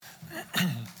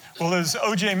Well, as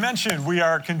OJ mentioned, we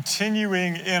are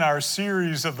continuing in our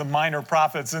series of the minor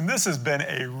prophets, and this has been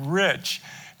a rich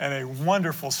and a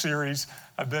wonderful series.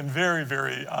 I've been very,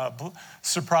 very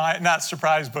surprised, not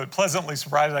surprised, but pleasantly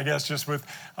surprised, I guess, just with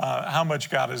how much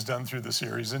God has done through the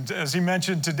series. And as he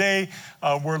mentioned, today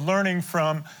we're learning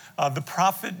from the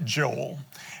prophet Joel.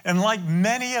 And like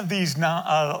many of these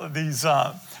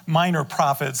minor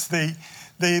prophets, they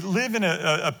live in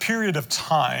a period of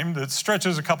time that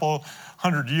stretches a couple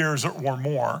 100 years or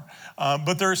more,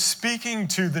 but they're speaking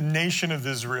to the nation of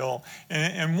Israel.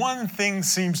 And one thing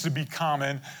seems to be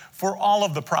common for all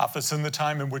of the prophets in the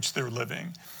time in which they're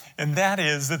living, and that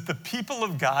is that the people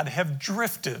of God have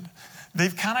drifted.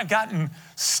 They've kind of gotten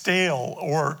stale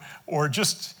or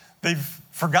just they've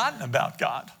forgotten about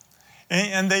God,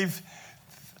 and they've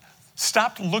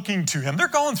stopped looking to him. They're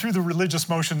going through the religious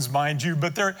motions, mind you,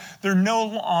 but they're no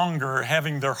longer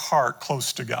having their heart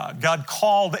close to God. God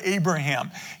called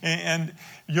Abraham, and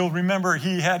you'll remember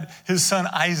he had his son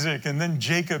Isaac and then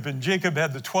Jacob, and Jacob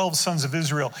had the 12 sons of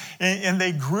Israel, and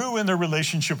they grew in their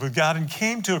relationship with God and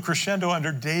came to a crescendo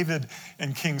under David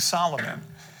and King Solomon.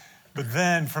 But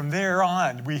then from there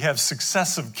on, we have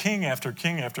successive king after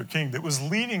king after king that was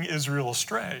leading Israel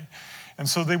astray. And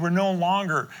so they were no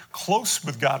longer close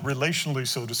with God relationally,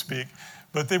 so to speak,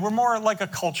 but they were more like a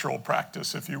cultural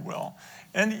practice, if you will.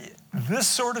 And this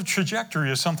sort of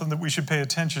trajectory is something that we should pay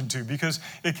attention to because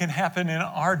it can happen in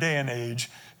our day and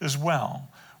age as well,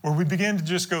 where we begin to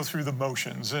just go through the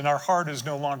motions and our heart is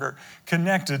no longer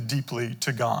connected deeply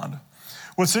to God.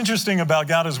 What's interesting about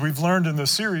God, as we've learned in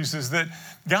this series, is that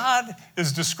God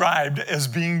is described as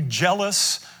being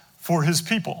jealous for his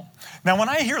people. Now, when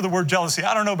I hear the word jealousy,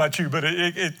 I don't know about you, but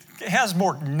it has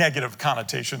more negative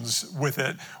connotations with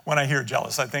it when I hear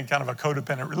jealous. I think kind of a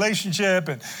codependent relationship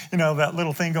and, that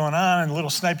little thing going on and a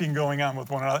little sniping going on with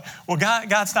one another. Well,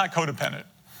 God's not codependent.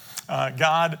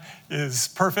 God is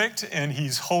perfect and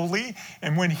he's holy.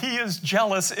 And when he is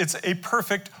jealous, it's a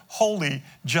perfect, holy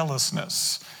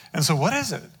jealousness. And so what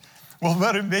is it? Well,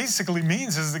 what it basically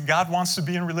means is that God wants to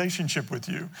be in relationship with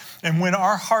you. And when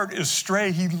our heart is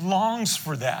stray, he longs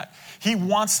for that. He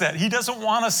wants that. He doesn't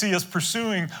want to see us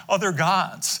pursuing other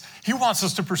gods. He wants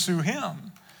us to pursue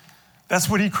him. That's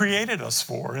what he created us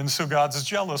for. And so God's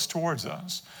jealous towards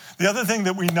us. The other thing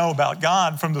that we know about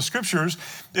God from the scriptures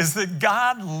is that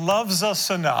God loves us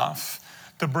enough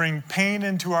to bring pain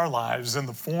into our lives in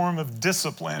the form of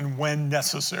discipline when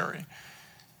necessary.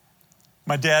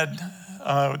 My dad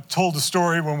told a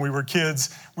story when we were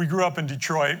kids. We grew up in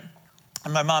Detroit,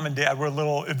 and my mom and dad were a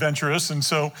little adventurous, and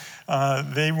so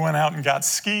they went out and got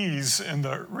skis in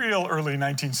the real early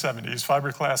 1970s.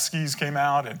 Fiberglass skis came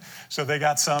out, and so they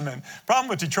got some. And problem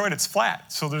with Detroit, it's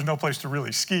flat, so there's no place to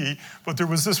really ski. But there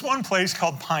was this one place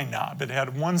called Pine Knob. It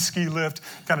had one ski lift,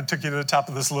 kind of took you to the top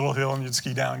of this little hill, and you'd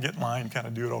ski down, get in line, kind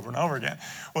of do it over and over again.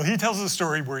 Well, he tells a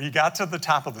story where he got to the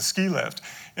top of the ski lift,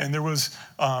 and there was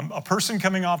a person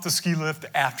coming off the ski lift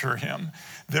after him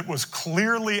that was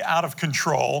clearly out of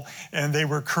control, and they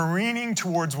were careening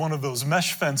towards one of those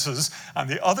mesh fences. On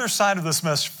the other side of this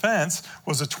mesh fence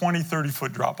was a 20,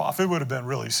 30-foot drop-off. It would have been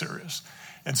really serious.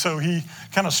 And so he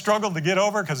kind of struggled to get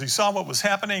over because he saw what was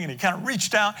happening, and he kind of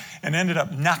reached out and ended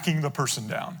up knocking the person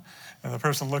down. And the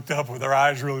person looked up with their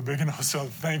eyes really big and said,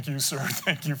 "Thank you, sir.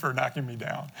 Thank you for knocking me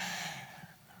down."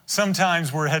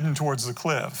 Sometimes we're heading towards the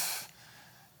cliff.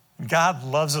 God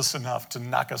loves us enough to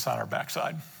knock us on our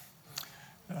backside,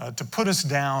 to put us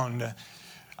down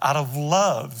out of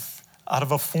love, out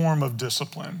of a form of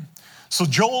discipline. So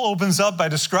Joel opens up by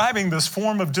describing this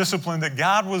form of discipline that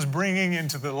God was bringing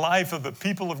into the life of the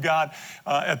people of God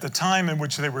at the time in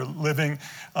which they were living.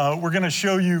 We're going to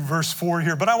show you verse 4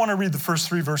 here, but I want to read the first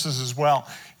 3 verses as well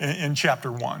in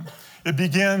chapter 1. It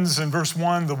begins in verse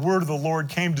 1, "The word of the Lord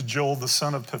came to Joel, the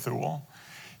son of Pethuel.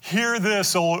 Hear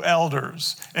this, O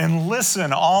elders, and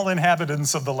listen, all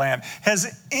inhabitants of the land.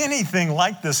 Has anything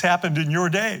like this happened in your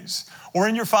days or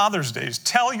in your father's days?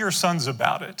 Tell your sons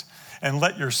about it, and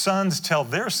let your sons tell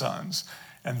their sons,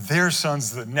 and their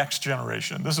sons the next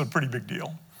generation." This is a pretty big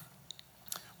deal.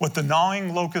 "What the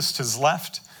gnawing locust has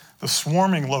left, the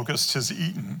swarming locust has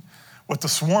eaten. What the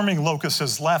swarming locust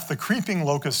has left, the creeping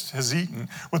locust has eaten.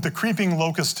 What the creeping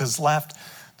locust has left,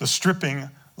 the stripping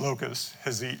locust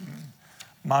has eaten."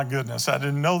 My goodness, I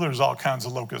didn't know there's all kinds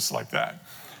of locusts like that.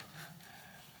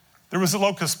 There was a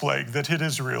locust plague that hit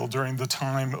Israel during the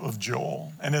time of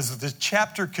Joel. And as the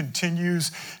chapter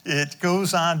continues, it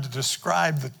goes on to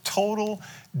describe the total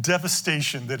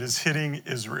devastation that is hitting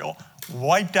Israel.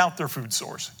 Wiped out their food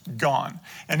source, gone.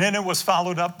 And then it was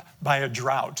followed up by a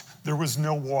drought. There was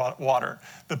no water.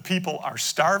 The people are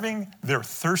starving, they're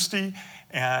thirsty,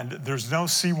 and there's no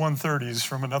C-130s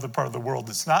from another part of the world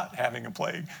that's not having a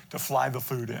plague to fly the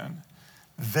food in.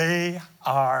 They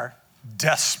are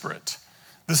desperate.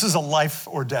 This is a life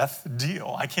or death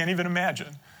deal. I can't even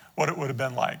imagine what it would have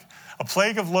been like. A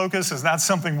plague of locusts is not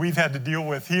something we've had to deal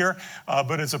with here,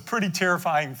 but it's a pretty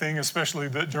terrifying thing, especially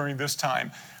during this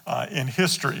time in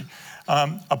history.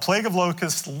 A plague of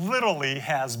locusts literally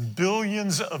has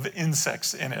billions of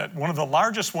insects in it. One of the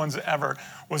largest ones ever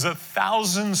was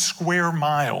 1,000 square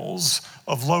miles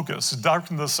of locusts,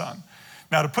 darkened the sun.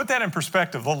 Now, to put that in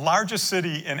perspective, the largest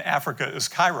city in Africa is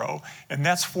Cairo, and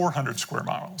that's 400 square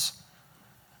miles.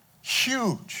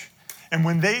 Huge. And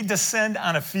when they descend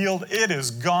on a field, it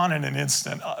is gone in an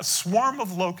instant. A swarm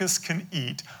of locusts can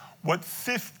eat what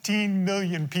 15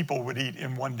 million people would eat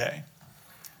in one day.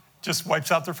 Just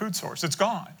wipes out their food source. It's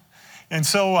gone. And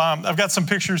so I've got some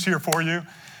pictures here for you.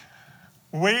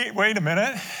 Wait a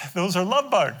minute. Those are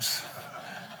love bugs.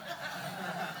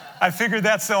 I figured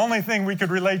that's the only thing we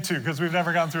could relate to because we've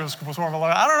never gone through a swarm of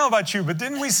locusts. I don't know about you, but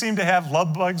didn't we seem to have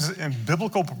love bugs in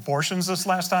biblical proportions this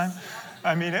last time?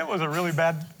 I mean, it was a really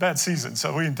bad season,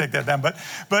 so we didn't take that down. But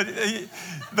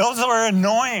those were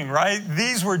annoying, right?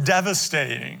 These were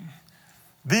devastating.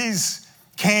 These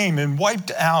came and wiped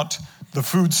out the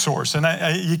food source, and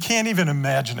you can't even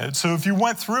imagine it. So if you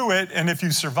went through it and if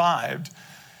you survived,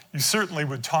 you certainly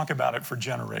would talk about it for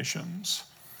generations.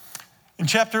 In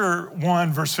chapter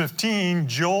 1, verse 15,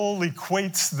 Joel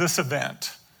equates this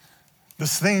event,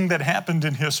 this thing that happened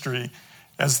in history,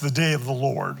 as the day of the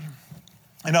Lord.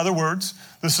 In other words,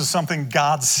 this is something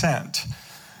God sent.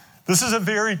 This is a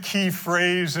very key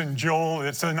phrase in Joel.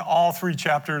 It's in all 3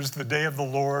 chapters, the day of the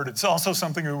Lord. It's also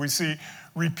something that we see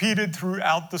repeated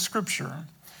throughout the scripture.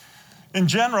 In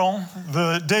general,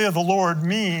 the day of the Lord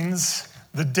means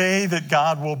the day that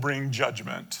God will bring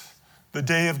judgment, the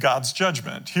day of God's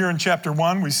judgment. Here in chapter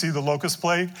 1, we see the locust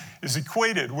plague is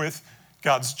equated with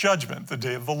God's judgment, the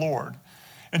day of the Lord.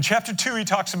 In chapter 2, he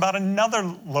talks about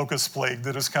another locust plague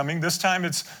that is coming. This time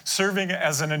it's serving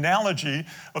as an analogy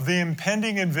of the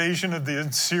impending invasion of the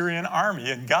Assyrian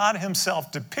army. And God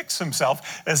himself depicts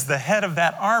himself as the head of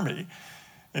that army.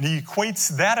 And he equates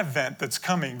that event that's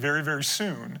coming very, very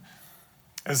soon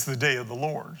as the day of the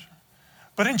Lord.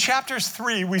 But in chapters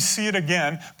 3, we see it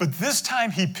again, but this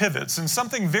time he pivots, and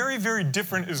something very, very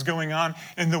different is going on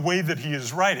in the way that he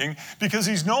is writing, because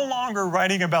he's no longer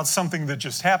writing about something that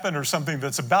just happened or something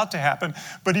that's about to happen,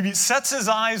 but he sets his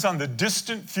eyes on the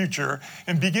distant future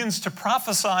and begins to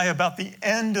prophesy about the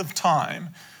end of time,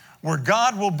 where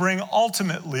God will bring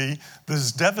ultimately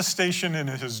this devastation and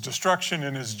his destruction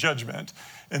and his judgment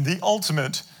in the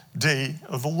ultimate day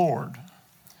of the Lord.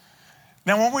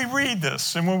 Now, when we read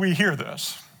this and when we hear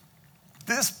this,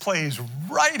 this plays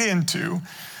right into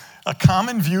a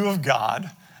common view of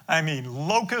God. I mean,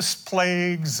 locust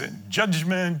plagues and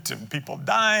judgment and people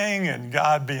dying and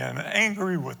God being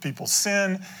angry with people's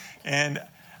sin. And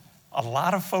a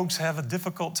lot of folks have a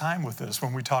difficult time with this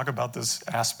when we talk about this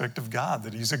aspect of God,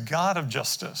 that he's a God of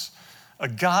justice, a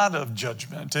God of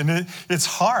judgment. And it's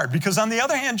hard because on the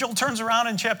other hand, Joel turns around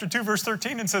in chapter 2, verse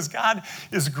 13 and says, God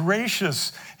is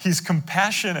gracious. He's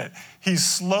compassionate. He's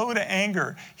slow to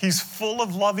anger. He's full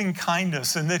of loving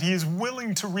kindness, and that he is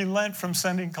willing to relent from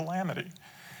sending calamity.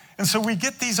 And so we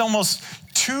get these almost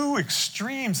 2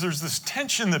 extremes. There's this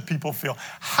tension that people feel.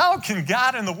 How can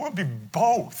God in the world be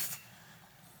both?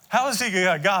 How is he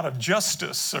a God of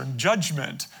justice or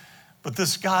judgment, but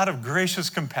this God of gracious,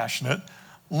 compassionate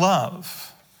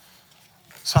love?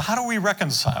 So how do we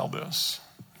reconcile this?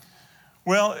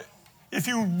 Well, if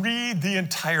you read the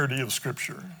entirety of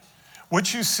Scripture,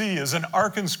 what you see is an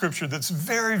arc in Scripture that's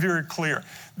very, very clear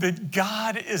that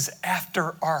God is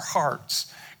after our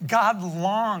hearts. God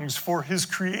longs for his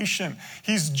creation.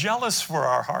 He's jealous for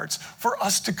our hearts, for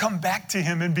us to come back to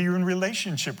him and be in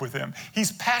relationship with him.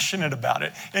 He's passionate about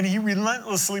it, and he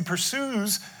relentlessly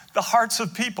pursues the hearts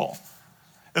of people.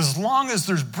 As long as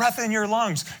there's breath in your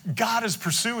lungs, God is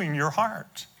pursuing your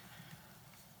heart.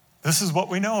 This is what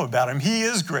we know about him. He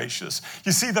is gracious.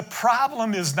 You see, the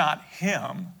problem is not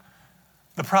him.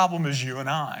 The problem is you and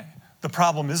I. The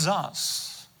problem is us.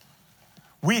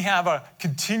 We have a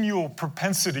continual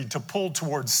propensity to pull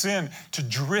towards sin, to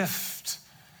drift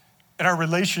in our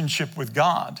relationship with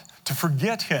God, to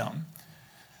forget him.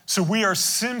 So we are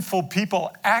sinful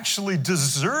people, actually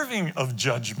deserving of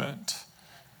judgment.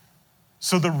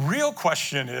 So the real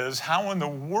question is, how in the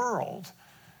world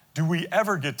do we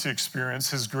ever get to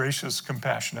experience his gracious,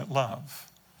 compassionate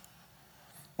love?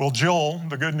 Well, Joel,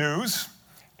 the good news,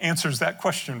 answers that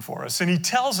question for us. And he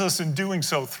tells us in doing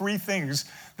so 3 things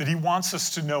that he wants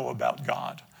us to know about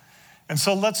God. And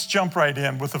so let's jump right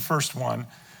in with the first one.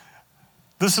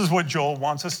 This is what Joel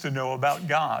wants us to know about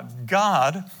God.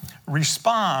 God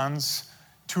responds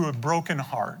to a broken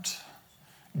heart.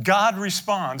 God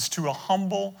responds to a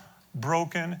humble,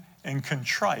 broken, and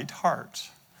contrite heart.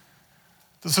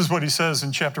 This is what he says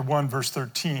in chapter 1, verse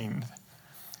 13.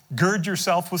 Gird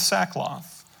yourself with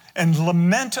sackcloth and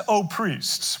lament, O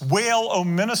priests. Wail, O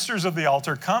ministers of the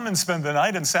altar. Come and spend the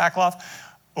night in sackcloth,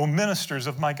 O ministers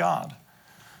of my God.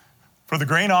 For the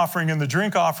grain offering and the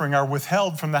drink offering are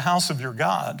withheld from the house of your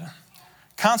God.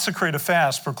 Consecrate a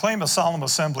fast, proclaim a solemn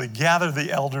assembly, gather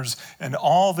the elders and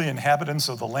all the inhabitants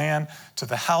of the land to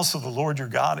the house of the Lord your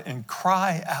God, and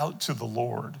cry out to the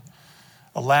Lord.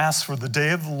 Alas, for the day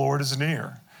of the Lord is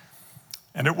near,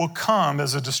 and it will come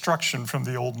as a destruction from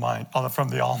the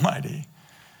Almighty.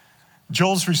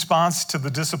 Joel's response to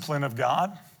the discipline of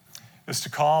God is to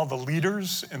call the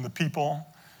leaders and the people,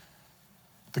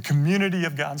 the community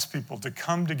of God's people, to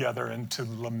come together and to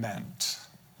lament.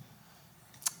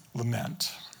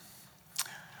 Lament.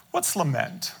 What's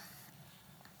lament?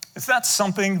 It's not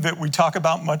something that we talk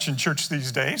about much in church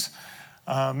these days,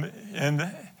 and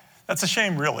that's a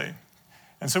shame, really.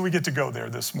 And so we get to go there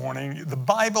this morning. The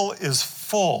Bible is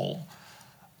full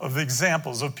of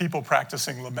examples of people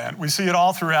practicing lament. We see it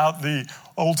all throughout the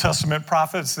Old Testament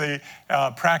prophets. They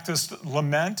practiced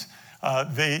lament.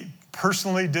 They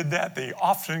personally did that. They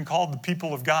often called the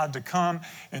people of God to come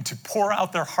and to pour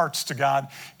out their hearts to God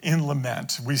in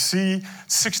lament. We see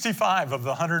 65 of the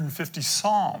 150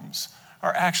 Psalms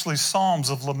are actually Psalms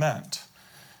of lament.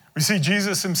 We see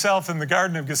Jesus himself in the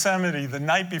Garden of Gethsemane the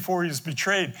night before he is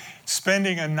betrayed,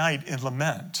 spending a night in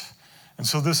lament. And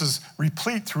so this is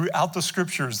replete throughout the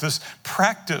scriptures, this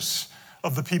practice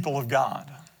of the people of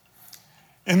God.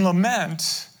 In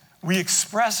lament, we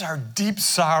express our deep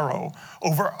sorrow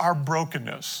over our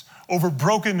brokenness, over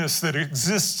brokenness that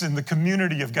exists in the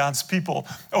community of God's people,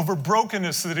 over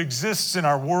brokenness that exists in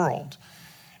our world.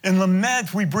 In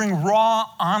lament, we bring raw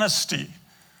honesty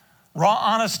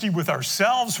with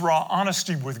ourselves, raw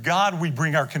honesty with God. We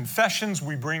bring our confessions,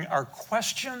 we bring our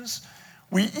questions,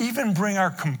 we even bring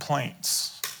our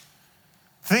complaints.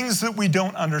 Things that we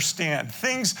don't understand,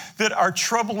 things that are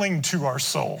troubling to our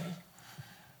soul.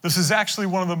 This is actually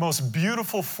one of the most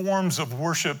beautiful forms of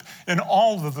worship in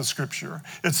all of the scripture.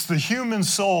 It's the human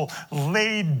soul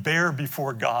laid bare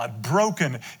before God,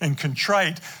 broken and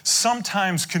contrite,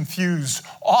 sometimes confused,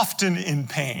 often in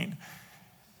pain.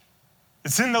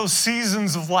 It's in those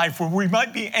seasons of life where we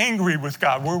might be angry with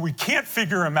God, where we can't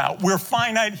figure him out. We're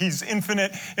finite, he's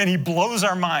infinite, and he blows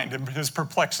our mind in his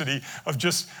perplexity of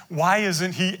just, why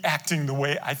isn't he acting the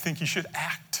way I think he should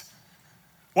act?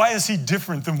 Why is he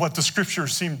different than what the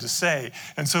scriptures seem to say?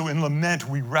 And so in lament,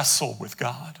 we wrestle with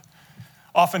God.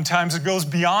 Oftentimes it goes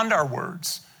beyond our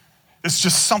words. It's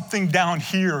just something down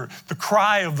here, the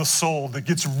cry of the soul that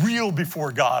gets real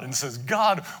before God and says,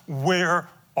 God, where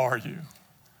are you?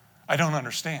 I don't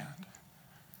understand.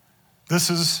 This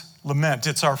is lament.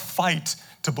 It's our fight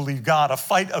to believe God, a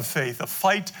fight of faith, a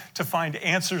fight to find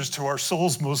answers to our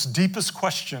soul's most deepest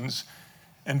questions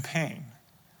and pain.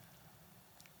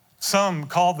 Some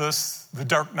call this the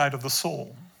dark night of the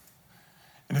soul.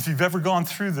 And if you've ever gone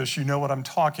through this, you know what I'm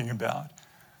talking about.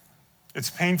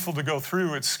 It's painful to go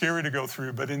through, it's scary to go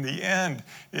through, but in the end,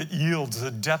 it yields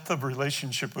a depth of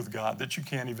relationship with God that you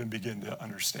can't even begin to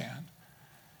understand.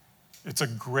 It's a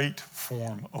great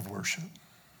form of worship.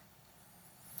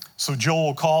 So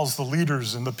Joel calls the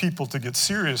leaders and the people to get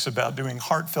serious about doing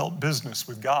heartfelt business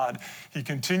with God. He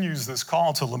continues this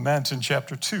call to lament in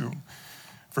chapter 2.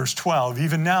 Verse 12,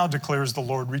 even now declares the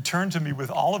Lord, return to me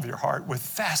with all of your heart, with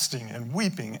fasting and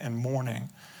weeping and mourning.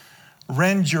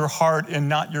 Rend your heart and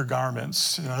not your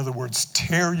garments. In other words,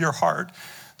 tear your heart.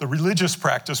 The religious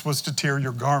practice was to tear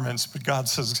your garments, but God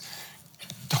says,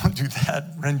 don't do that,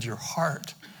 rend your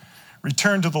heart.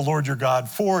 Return to the Lord your God,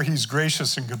 for he's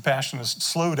gracious and compassionate,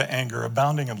 slow to anger,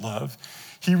 abounding in love.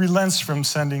 He relents from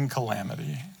sending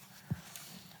calamity.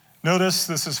 Notice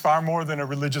this is far more than a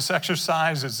religious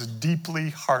exercise. It's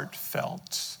deeply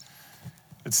heartfelt.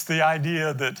 It's the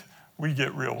idea that we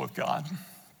get real with God.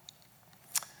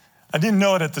 I didn't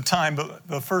know it at the time, but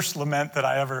the first lament that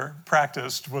I ever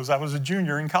practiced was I was a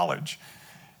junior in college.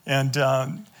 And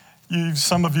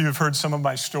some of you have heard some of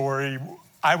my story.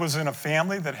 I was in a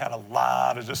family that had a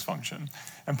lot of dysfunction.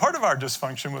 And part of our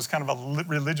dysfunction was kind of a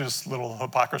religious little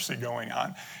hypocrisy going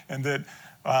on. And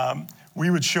that we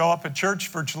would show up at church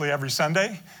virtually every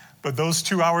Sunday, but those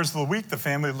 2 hours of the week, the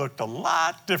family looked a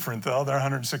lot different than the other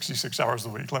 166 hours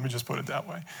of the week. Let me just put it that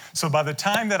way. So by the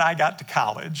time that I got to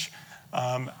college,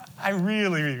 I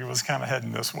really was kind of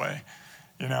heading this way.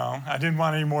 I didn't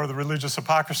want any more of the religious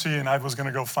hypocrisy, and I was going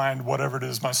to go find whatever it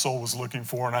is my soul was looking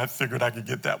for, and I figured I could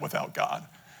get that without God.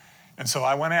 And so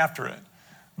I went after it.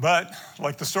 But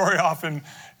like the story often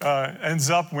ends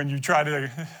up when you try to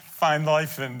find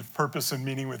life and purpose and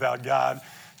meaning without God,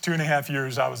 2.5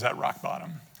 years I was at rock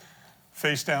bottom,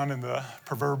 face down in the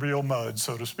proverbial mud,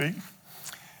 so to speak.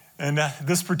 And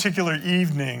this particular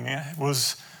evening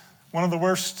was one of the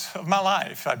worst of my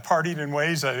life. I'd partied in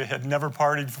ways I had never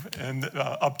partied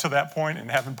up to that point and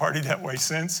haven't partied that way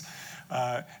since.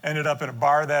 Ended up in a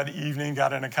bar that evening,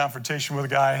 got in a confrontation with a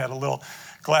guy, had a little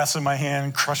glass in my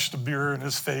hand, crushed a beer in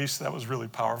his face. That was really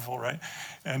powerful, right?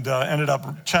 And ended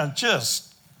up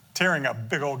just tearing a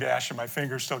big old gash in my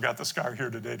finger. Still got the scar here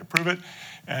today to prove it.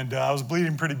 And I was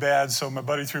bleeding pretty bad, so my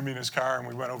buddy threw me in his car and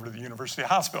we went over to the University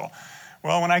Hospital.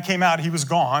 Well, when I came out, he was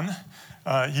gone.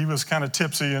 He was kind of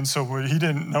tipsy, and so he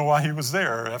didn't know why he was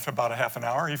there. After about a half an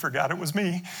hour, he forgot it was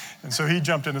me, and so he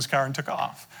jumped in his car and took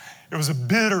off. It was a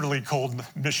bitterly cold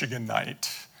Michigan night,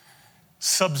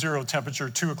 sub-zero temperature,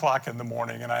 2 o'clock in the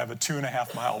morning, and I have a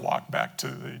 2.5-mile walk back to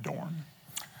the dorm.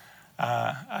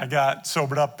 I got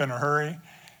sobered up in a hurry,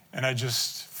 and I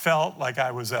just felt like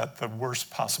I was at the worst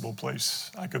possible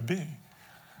place I could be.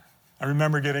 I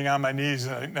remember getting on my knees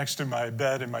next to my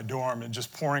bed in my dorm and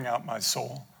just pouring out my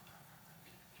soul.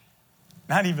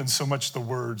 Not even so much the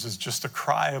words as just a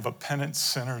cry of a penitent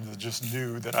sinner that just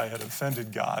knew that I had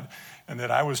offended God and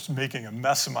that I was making a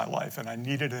mess of my life and I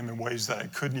needed him in ways that I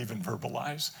couldn't even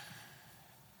verbalize.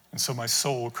 And so my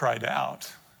soul cried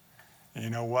out. And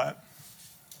you know what?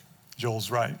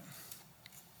 Joel's right.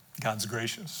 God's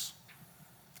gracious.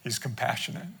 He's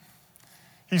compassionate.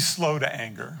 He's slow to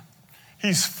anger.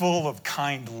 He's full of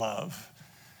kind love.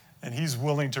 And he's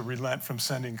willing to relent from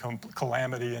sending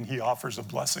calamity, and he offers a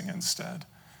blessing instead.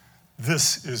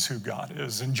 This is who God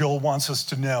is. And Joel wants us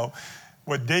to know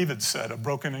what David said, a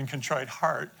broken and contrite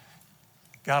heart,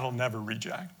 God will never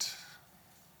reject.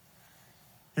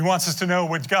 He wants us to know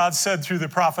what God said through the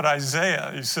prophet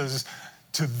Isaiah. He says,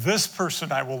 to this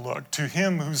person I will look, to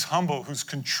him who's humble, who's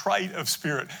contrite of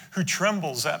spirit, who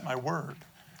trembles at my word.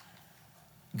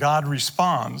 God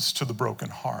responds to the broken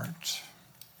heart.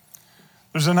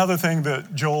 There's another thing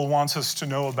that Joel wants us to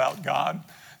know about God.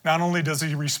 Not only does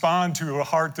he respond to a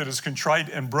heart that is contrite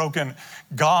and broken,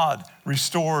 God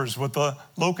restores what the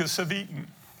locusts have eaten.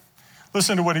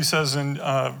 Listen to what he says in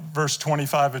verse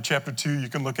 25 of chapter 2. You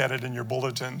can look at it in your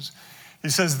bulletins. He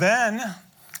says, then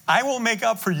I will make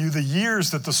up for you the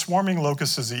years that the swarming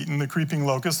locust has eaten, the creeping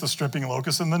locust, the stripping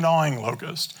locust, and the gnawing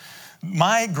locust.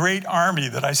 My great army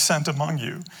that I sent among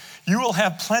you. You will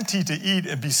have plenty to eat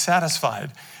and be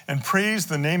satisfied, and praise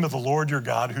the name of the Lord your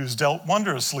God, who's dealt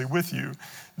wondrously with you.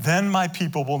 Then my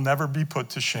people will never be put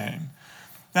to shame.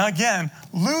 Now again,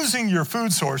 losing your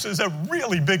food source is a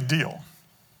really big deal.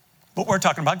 But we're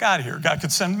talking about God here. God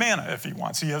could send manna if he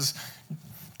wants. He has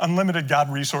unlimited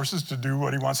God resources to do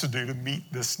what he wants to do to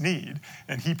meet this need.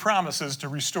 And he promises to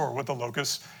restore what the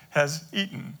locust has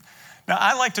eaten. Now,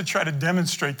 I like to try to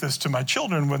demonstrate this to my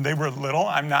children when they were little.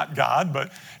 I'm not God,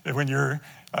 but when you're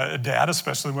a dad,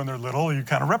 especially when they're little, you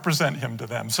kind of represent him to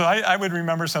them. So I would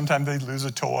remember sometimes they'd lose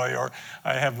a toy, or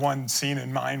I have one scene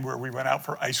in mind where we went out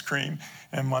for ice cream,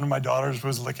 and one of my daughters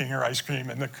was licking her ice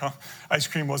cream, and the ice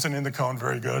cream wasn't in the cone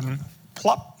very good, and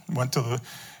plop, went to the...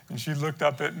 And she looked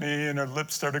up at me, and her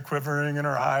lips started quivering, and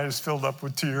her eyes filled up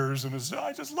with tears, and was,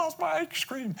 I just lost my ice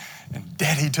cream. And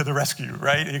Daddy to the rescue,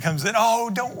 right? He comes in, oh,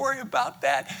 don't worry about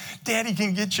that. Daddy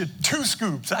can get you 2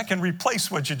 scoops. I can replace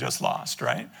what you just lost,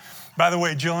 right? By the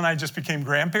way, Jill and I just became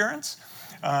grandparents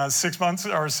 6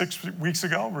 weeks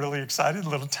ago. Really excited,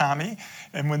 little Tommy.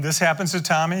 And when this happens to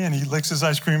Tommy, and he licks his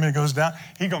ice cream and it goes down,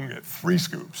 he's going to get 3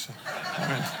 scoops. All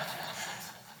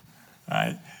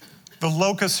right? The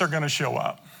locusts are going to show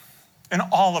up in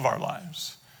all of our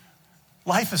lives.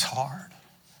 Life is hard.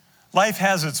 Life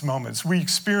has its moments. We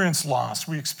experience loss.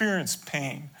 We experience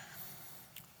pain.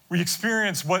 We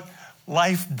experience what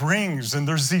life brings, and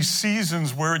there's these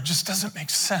seasons where it just doesn't make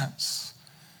sense,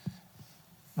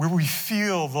 where we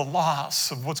feel the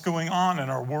loss of what's going on in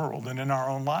our world and in our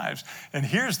own lives. And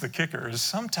here's the kicker, is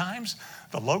sometimes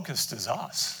the locust is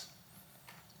us.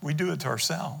 We do it to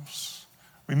ourselves.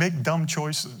 We make dumb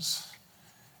choices.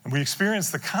 And we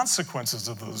experience the consequences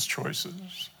of those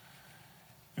choices.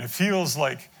 And it feels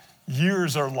like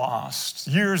years are lost,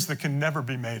 years that can never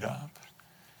be made up.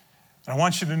 And I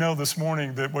want you to know this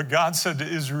morning that what God said to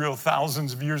Israel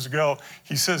thousands of years ago,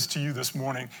 he says to you this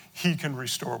morning, he can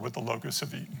restore what the locusts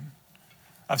have eaten.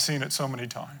 I've seen it so many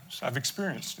times. I've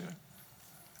experienced it.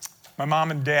 My mom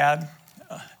and dad,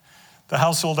 the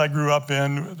household I grew up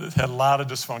in had a lot of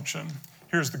dysfunction.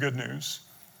 Here's the good news.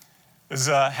 It was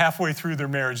halfway through their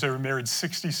marriage. They were married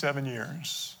 67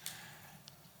 years.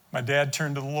 My dad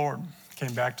turned to the Lord,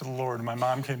 came back to the Lord, and my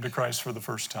mom came to Christ for the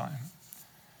first time.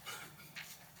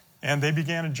 And they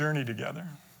began a journey together,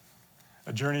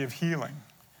 a journey of healing,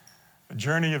 a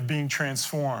journey of being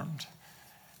transformed.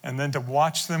 And then to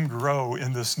watch them grow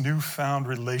in this newfound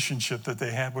relationship that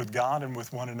they had with God and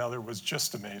with one another was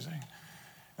just amazing.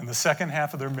 And the second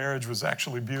half of their marriage was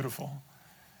actually beautiful.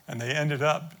 And they ended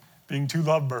up being two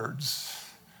lovebirds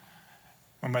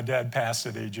when my dad passed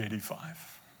at age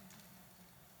 85.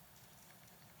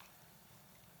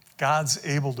 God's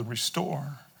able to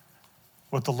restore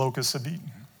what the locusts have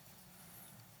eaten.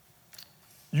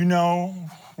 You know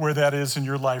where that is in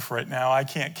your life right now. I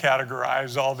can't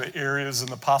categorize all the areas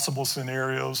and the possible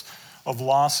scenarios of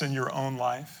loss in your own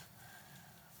life.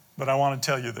 But I want to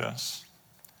tell you this.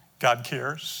 God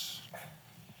cares.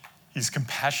 He's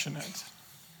compassionate.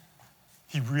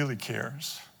 He really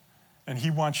cares. And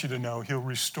he wants you to know he'll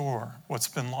restore what's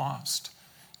been lost.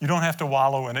 You don't have to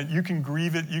wallow in it. You can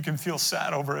grieve it. You can feel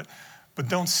sad over it. But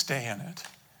don't stay in it.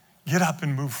 Get up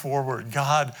and move forward.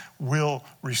 God will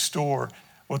restore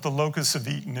what the locusts have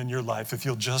eaten in your life if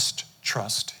you'll just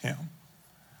trust him.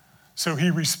 So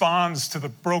he responds to the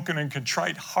broken and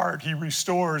contrite heart. He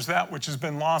restores that which has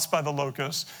been lost by the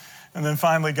locusts. And then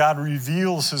finally, God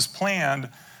reveals his plan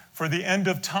for the end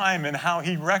of time and how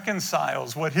he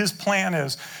reconciles what his plan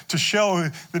is to show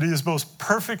that he is both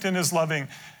perfect in his loving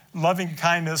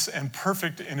kindness and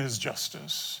perfect in his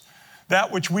justice.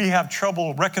 That which we have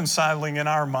trouble reconciling in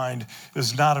our mind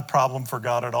is not a problem for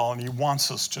God at all, and he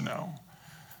wants us to know.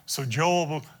 So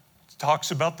Joel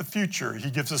talks about the future.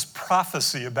 He gives us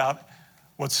prophecy about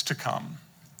what's to come.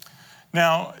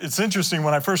 Now, it's interesting,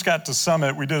 when I first got to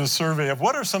Summit, we did a survey of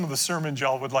what are some of the sermons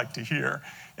y'all would like to hear.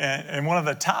 And one of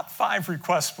the top 5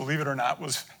 requests, believe it or not,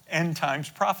 was end times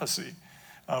prophecy,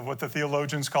 what the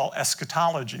theologians call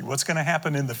eschatology, what's going to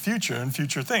happen in the future and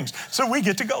future things. So we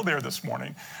get to go there this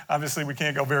morning. Obviously, we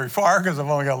can't go very far because I've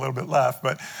only got a little bit left.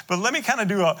 But let me kind of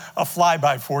do a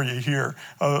flyby for you here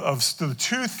of the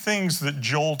 2 things that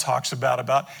Joel talks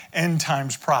about end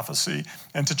times prophecy,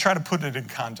 and to try to put it in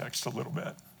context a little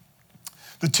bit.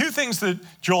 The 2 things that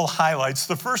Joel highlights,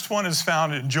 the first one is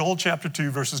found in Joel chapter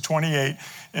 2, verses 28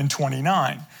 and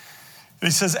 29. He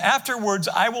says, afterwards,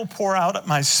 I will pour out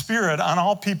my spirit on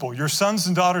all people. Your sons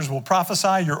and daughters will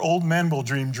prophesy. Your old men will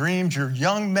dream dreams. Your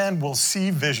young men will see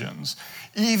visions.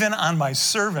 Even on my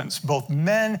servants, both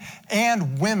men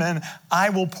and women,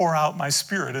 I will pour out my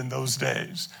spirit in those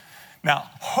days. Now,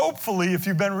 hopefully, if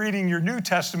you've been reading your New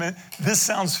Testament, this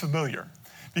sounds familiar.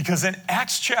 Because in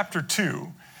Acts chapter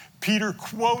 2, Peter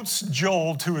quotes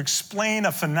Joel to explain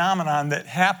a phenomenon that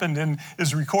happened and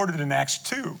is recorded in Acts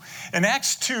 2. In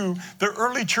Acts 2, the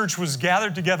early church was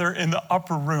gathered together in the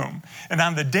upper room. And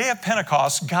on the day of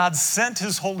Pentecost, God sent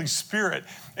his Holy Spirit,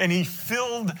 and he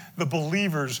filled the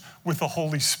believers with the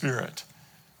Holy Spirit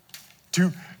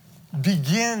to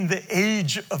begin the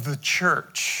age of the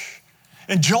church.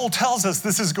 And Joel tells us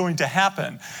this is going to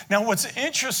happen. Now, what's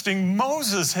interesting,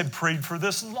 Moses had prayed for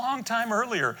this a long time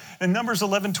earlier. In Numbers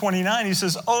 11:29, he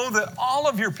says, oh, that all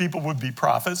of your people would be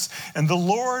prophets, and the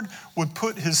Lord would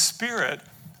put his spirit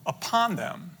upon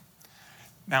them.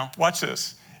 Now, watch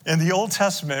this. In the Old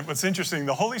Testament, what's interesting,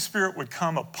 the Holy Spirit would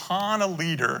come upon a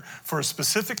leader for a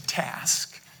specific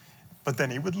task, but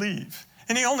then he would leave.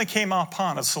 And he only came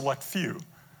upon a select few.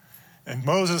 And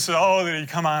Moses said, oh, that he'd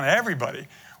come on everybody.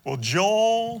 Well,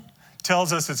 Joel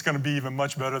tells us it's going to be even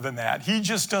much better than that. He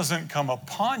just doesn't come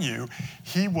upon you.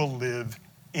 He will live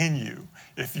in you.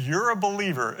 If you're a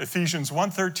believer, Ephesians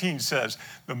 1:13 says,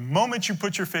 the moment you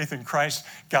put your faith in Christ,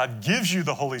 God gives you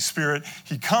the Holy Spirit.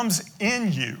 He comes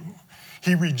in you.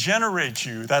 He regenerates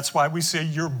you. That's why we say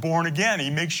you're born again. He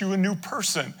makes you a new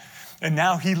person. And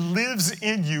now he lives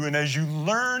in you. And as you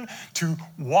learn to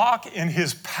walk in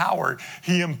his power,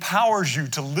 he empowers you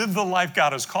to live the life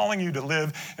God is calling you to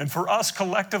live. And for us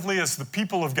collectively as the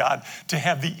people of God to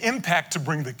have the impact to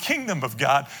bring the kingdom of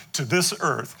God to this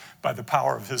earth by the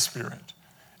power of his Spirit.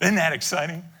 Isn't that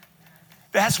exciting?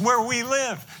 That's where we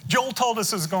live. Joel told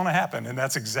us it's going to happen. And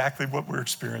that's exactly what we're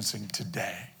experiencing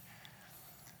today.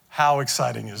 How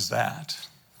exciting is that?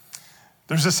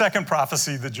 There's a second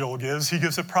prophecy that Joel gives. He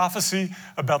gives a prophecy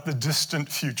about the distant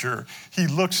future. He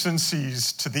looks and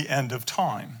sees to the end of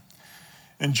time.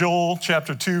 In Joel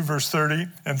chapter 2, verse 30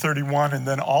 and 31, and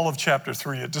then all of chapter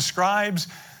 3, it describes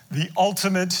the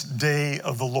ultimate day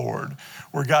of the Lord,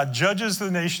 where God judges the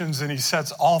nations and he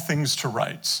sets all things to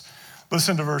rights.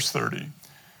 Listen to verse 30.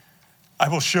 I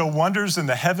will show wonders in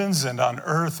the heavens and on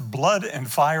earth, blood and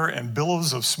fire and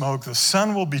billows of smoke. The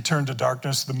sun will be turned to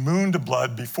darkness, the moon to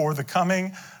blood before the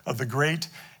coming of the great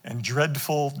and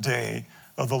dreadful day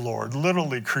of the Lord.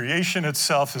 Literally, creation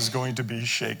itself is going to be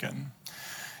shaken.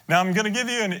 Now, I'm going to give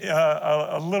you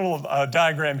a little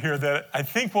diagram here that I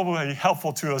think will be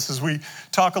helpful to us as we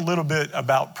talk a little bit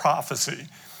about prophecy.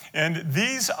 And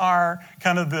these are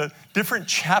kind of the different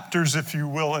chapters, if you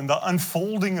will, in the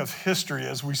unfolding of history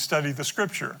as we study the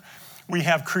scripture. We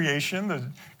have creation,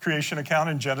 the creation account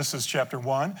in Genesis chapter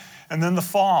 1, and then the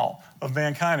fall of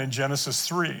mankind in Genesis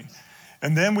 3.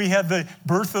 And then we have the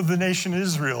birth of the nation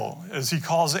Israel, as he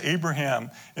calls Abraham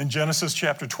in Genesis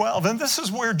chapter 12. And this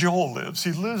is where Joel lives.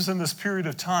 He lives in this period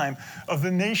of time of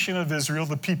the nation of Israel,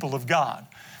 the people of God.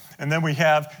 And then we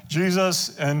have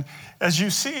Jesus, and as you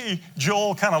see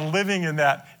Joel kind of living in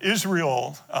that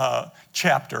Israel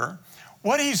chapter,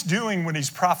 what he's doing when he's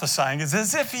prophesying is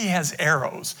as if he has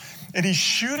arrows, and he's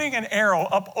shooting an arrow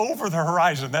up over the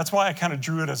horizon. That's why I kind of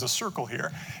drew it as a circle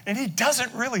here. And he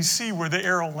doesn't really see where the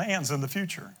arrow lands in the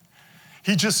future.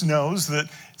 He just knows that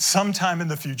sometime in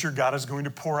the future, God is going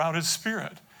to pour out his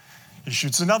Spirit. He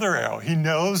shoots another arrow. He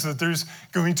knows that there's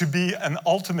going to be an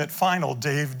ultimate final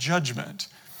day of judgment.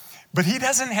 But he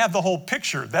doesn't have the whole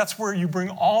picture. That's where you bring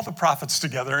all the prophets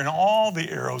together and all the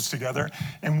arrows together,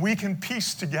 and we can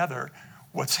piece together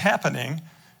what's happening,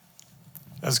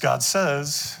 as God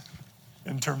says,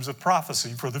 in terms of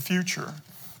prophecy for the future.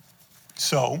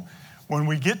 So when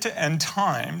we get to end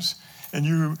times and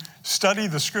you study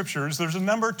the scriptures, there's a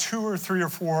number, 2 or 3 or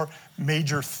 4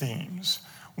 major themes.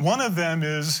 One of them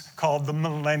is called the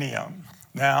millennium.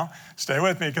 Now, stay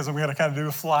with me because I'm going to kind of do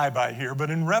a flyby here. But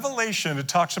in Revelation, it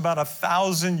talks about a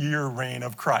 1,000-year reign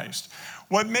of Christ.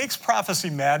 What makes prophecy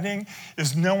maddening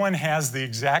is no one has the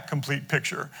exact complete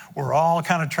picture. We're all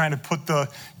kind of trying to put the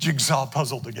jigsaw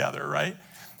puzzle together, right?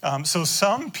 So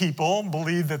some people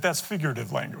believe that that's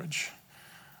figurative language.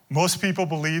 Most people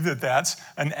believe that that's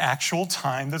an actual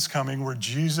time that's coming where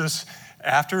Jesus,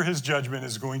 after his judgment,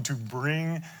 is going to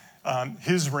bring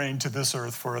his reign to this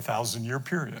earth for a 1,000-year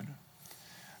period.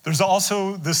 There's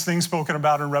also this thing spoken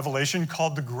about in Revelation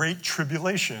called the Great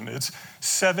Tribulation. It's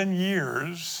 7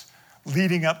 years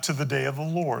leading up to the day of the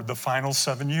Lord, the final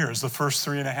 7 years. The first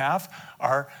 3.5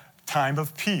 are time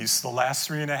of peace. The last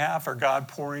 3.5 are God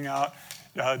pouring out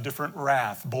different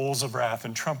wrath, bowls of wrath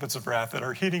and trumpets of wrath that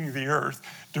are hitting the earth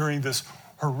during this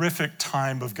horrific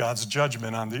time of God's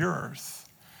judgment on the earth.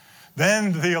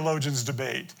 Then the theologians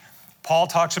debate. Paul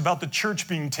talks about the church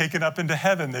being taken up into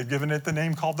heaven. They've given it the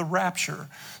name called the rapture.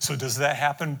 So does that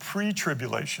happen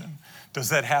pre-tribulation? Does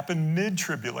that happen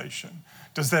mid-tribulation?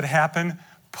 Does that happen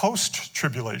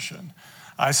post-tribulation?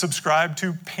 I subscribe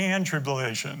to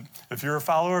pan-tribulation. If you're a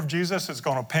follower of Jesus, it's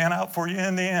going to pan out for you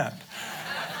in the end.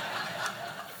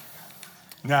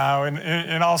 Now,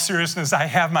 in all seriousness, I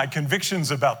have my convictions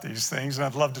about these things, and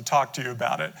I'd love to talk to you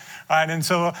about it. All right, and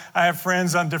so I have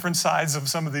friends on different sides of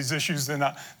some of these issues than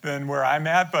where I'm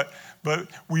at, but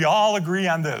we all agree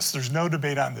on this. There's no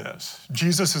debate on this.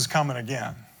 Jesus is coming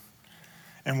again.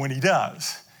 And when he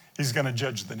does, he's going to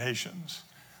judge the nations.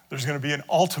 There's going to be an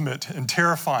ultimate and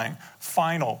terrifying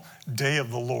final day of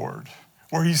the Lord,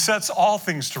 where he sets all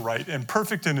things to right, and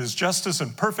perfect in his justice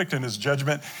and perfect in his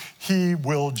judgment, he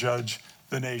will judge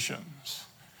the nations.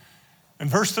 In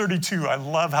verse 32, I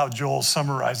love how Joel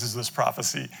summarizes this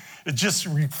prophecy. It just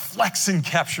reflects and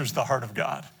captures the heart of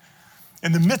God.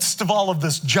 In the midst of all of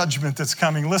this judgment that's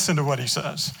coming, listen to what he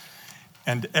says.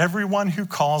 And everyone who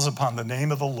calls upon the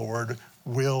name of the Lord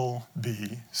will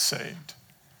be saved.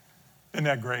 Isn't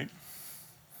that great?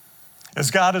 As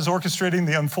God is orchestrating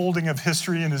the unfolding of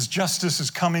history and his justice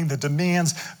is coming that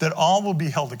demands that all will be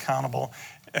held accountable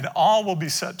and all will be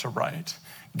set to right.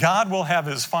 God will have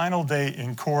his final day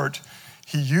in court.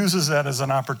 He uses that as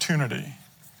an opportunity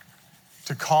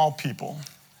to call people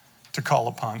to call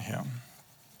upon him.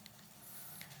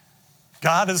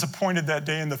 God has appointed that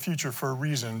day in the future for a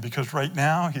reason, because right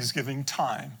now he's giving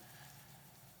time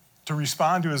to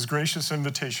respond to his gracious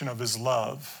invitation of his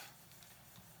love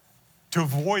to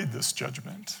avoid this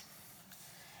judgment.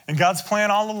 And God's plan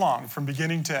all along, from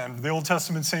beginning to end, the Old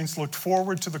Testament saints looked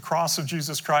forward to the cross of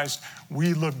Jesus Christ.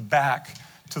 We look back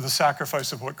to the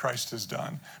sacrifice of what Christ has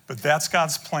done. But that's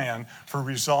God's plan for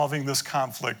resolving this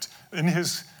conflict in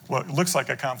his, what looks like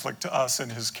a conflict to us, in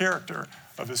his character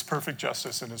of his perfect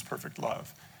justice and his perfect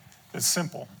love. It's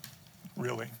simple,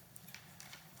 really.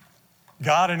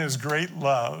 God in his great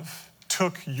love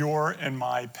took your and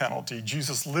my penalty.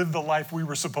 Jesus lived the life we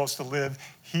were supposed to live.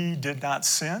 He did not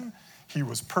sin. He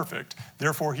was perfect.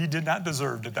 Therefore, he did not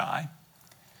deserve to die.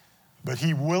 But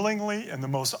he willingly, in the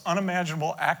most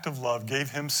unimaginable act of love,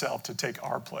 gave himself to take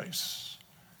our place.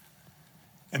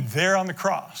 And there on the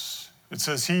cross, it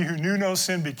says, he who knew no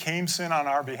sin became sin on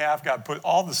our behalf. God put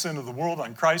all the sin of the world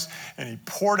on Christ, and he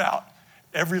poured out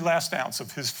every last ounce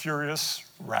of his furious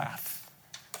wrath.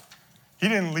 He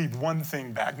didn't leave one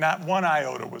thing back. Not one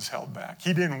iota was held back.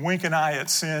 He didn't wink an eye at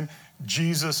sin.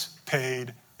 Jesus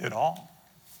paid it all.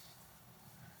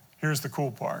 Here's the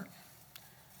cool part.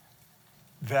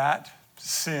 That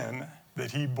sin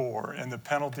that he bore and the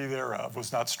penalty thereof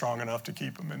was not strong enough to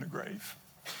keep him in the grave.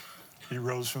 He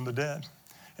rose from the dead,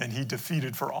 and he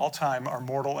defeated for all time our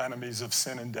mortal enemies of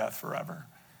sin and death forever.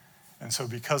 And so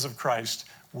because of Christ,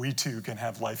 we too can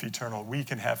have life eternal. We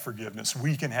can have forgiveness.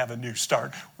 We can have a new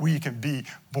start. We can be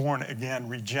born again,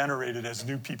 regenerated as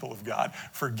new people of God.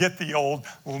 Forget the old,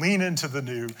 lean into the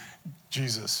new.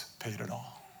 Jesus paid it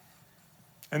all.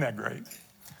 Isn't that great?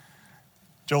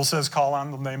 Joel says, call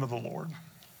on the name of the Lord.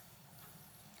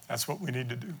 That's what we need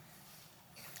to do.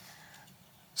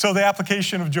 So the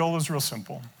application of Joel is real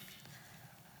simple.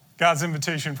 God's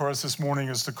invitation for us this morning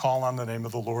is to call on the name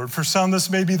of the Lord. For some, this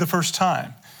may be the first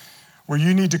time where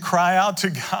you need to cry out to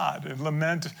God and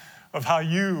lament of how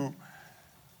you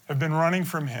have been running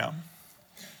from him,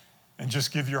 and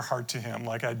just give your heart to him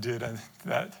like I did in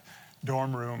that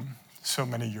dorm room so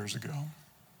many years ago.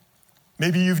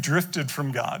 Maybe you've drifted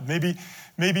from God. Maybe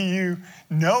you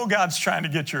know God's trying to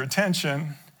get your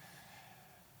attention.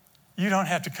 You don't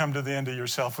have to come to the end of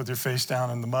yourself with your face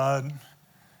down in the mud.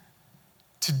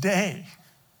 Today,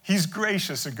 he's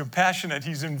gracious and compassionate.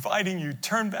 He's inviting you.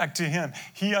 Turn back to him.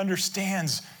 He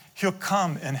understands. He'll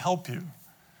come and help you.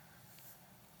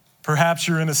 Perhaps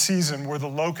you're in a season where the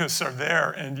locusts are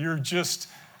there and you're just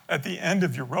at the end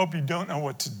of your rope. You don't know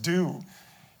what to do.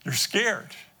 You're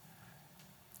scared.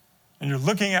 And you're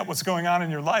looking at what's going on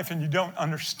in your life and you don't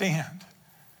understand.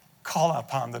 Call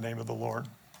upon the name of the Lord.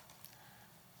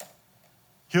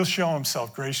 He'll show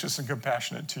himself gracious and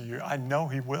compassionate to you. I know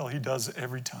he will. He does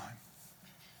every time.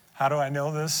 How do I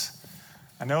know this?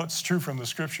 I know it's true from the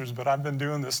scriptures, but I've been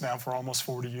doing this now for almost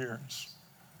 40 years.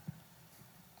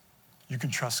 You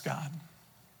can trust God.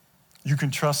 You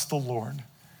can trust the Lord.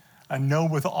 I know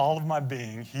with all of my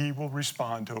being, he will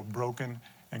respond to a broken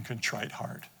and contrite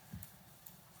heart.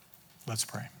 Let's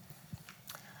pray.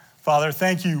 Father,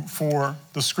 thank you for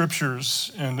the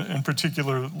scriptures, and in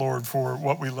particular, Lord, for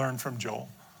what we learned from Joel.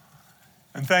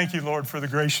 And thank you, Lord, for the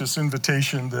gracious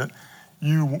invitation that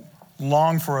you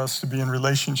long for us to be in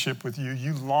relationship with you.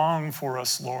 You long for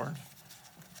us, Lord,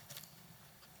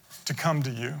 to come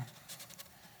to you,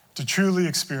 to truly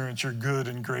experience your good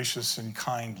and gracious and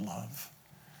kind love.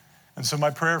 And so my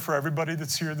prayer for everybody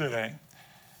that's here today,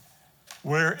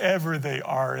 wherever they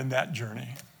are in that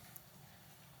journey,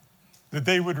 that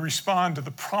they would respond to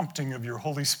the prompting of your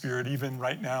Holy Spirit even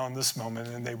right now in this moment,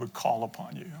 and they would call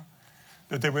upon you.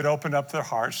 That they would open up their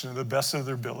hearts to the best of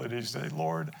their abilities, say,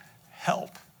 Lord,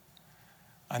 help.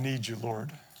 I need you,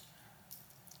 Lord.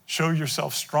 Show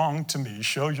yourself strong to me.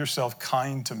 Show yourself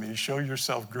kind to me. Show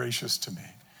yourself gracious to me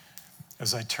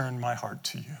as I turn my heart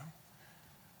to you.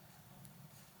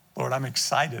 Lord, I'm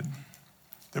excited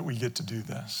that we get to do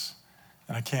this.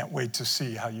 And I can't wait to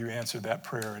see how you answer that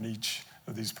prayer in each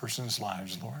of these persons'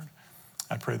 lives, Lord.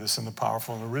 I pray this in the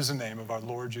powerful and risen name of our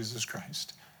Lord Jesus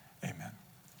Christ. Amen.